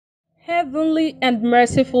Heavenly and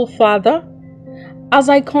merciful Father, as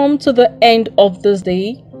I come to the end of this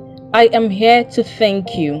day, I am here to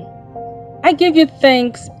thank you. I give you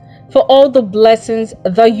thanks for all the blessings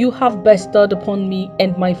that you have bestowed upon me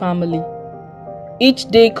and my family. Each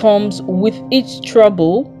day comes with its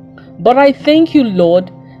trouble, but I thank you,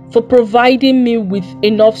 Lord, for providing me with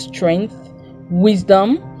enough strength,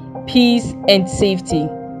 wisdom, peace, and safety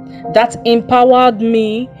that empowered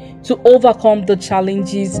me to overcome the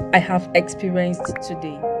challenges I have experienced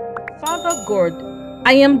today. Father God,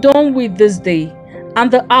 I am done with this day,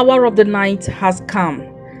 and the hour of the night has come.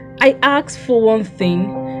 I ask for one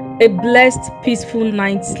thing, a blessed, peaceful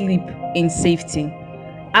night's sleep in safety.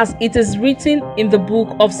 As it is written in the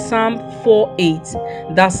book of Psalm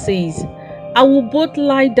 4:8, that says, I will both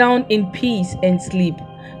lie down in peace and sleep.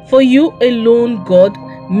 For you alone, God,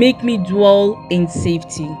 make me dwell in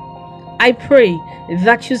safety. I pray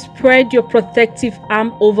that you spread your protective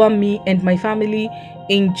arm over me and my family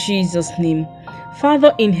in Jesus' name.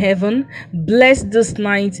 Father in heaven, bless this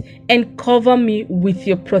night and cover me with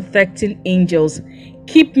your protecting angels.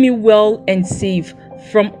 Keep me well and safe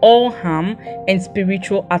from all harm and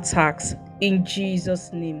spiritual attacks in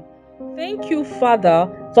Jesus' name. Thank you, Father,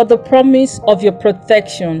 for the promise of your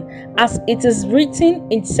protection, as it is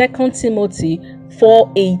written in 2 Timothy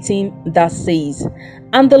 4:18 that says,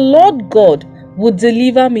 And the Lord God will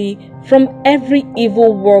deliver me from every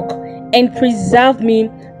evil work and preserve me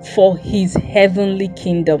for his heavenly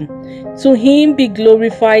kingdom. To him be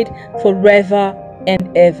glorified forever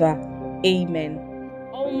and ever. Amen.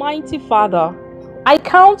 Almighty Father, I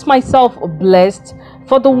count myself blessed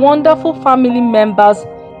for the wonderful family members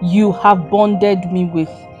you have bonded me with.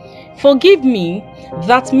 Forgive me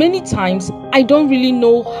that many times I don't really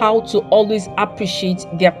know how to always appreciate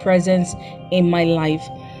their presence in my life.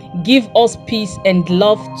 Give us peace and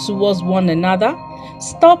love towards one another.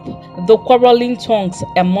 Stop the quarreling tongues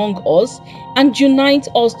among us and unite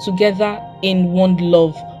us together in one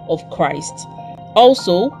love of Christ.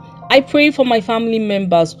 Also, I pray for my family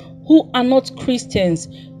members who are not Christians,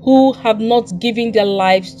 who have not given their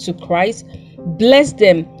lives to Christ. Bless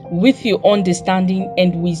them with your understanding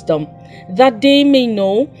and wisdom, that they may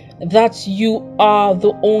know that you are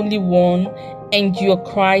the only one and you're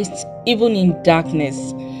Christ even in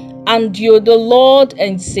darkness, and you're the Lord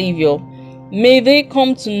and Savior. May they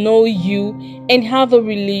come to know you and have a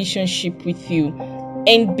relationship with you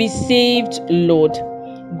and be saved, Lord.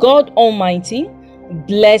 God Almighty,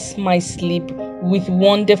 bless my sleep with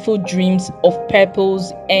wonderful dreams of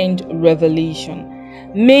purpose and revelation.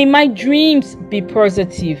 May my dreams be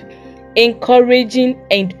positive, encouraging,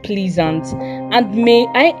 and pleasant, and may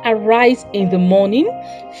I arise in the morning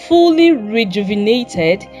fully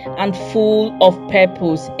rejuvenated and full of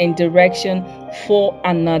purpose and direction for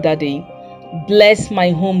another day. Bless my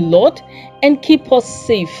home, Lord, and keep us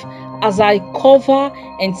safe as I cover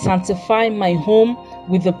and sanctify my home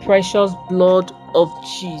with the precious blood of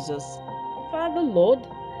Jesus. Father, Lord,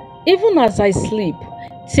 even as I sleep,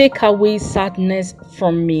 take away sadness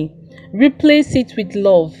from me. Replace it with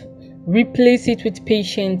love. Replace it with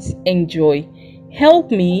patience and joy.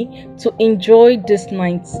 Help me to enjoy this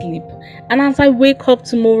night's sleep, and as I wake up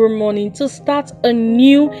tomorrow morning to start a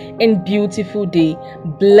new and beautiful day,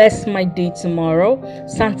 bless my day tomorrow,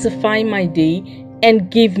 sanctify my day,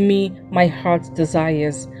 and give me my heart's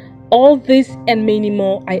desires. All this and many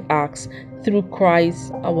more I ask through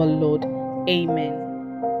Christ our Lord. Amen.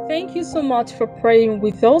 Thank you so much for praying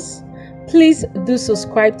with us. Please do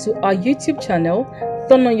subscribe to our YouTube channel,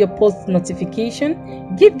 turn on your post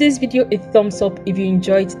notification, give this video a thumbs up if you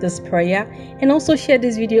enjoyed this prayer, and also share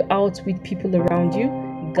this video out with people around you.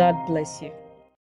 God bless you.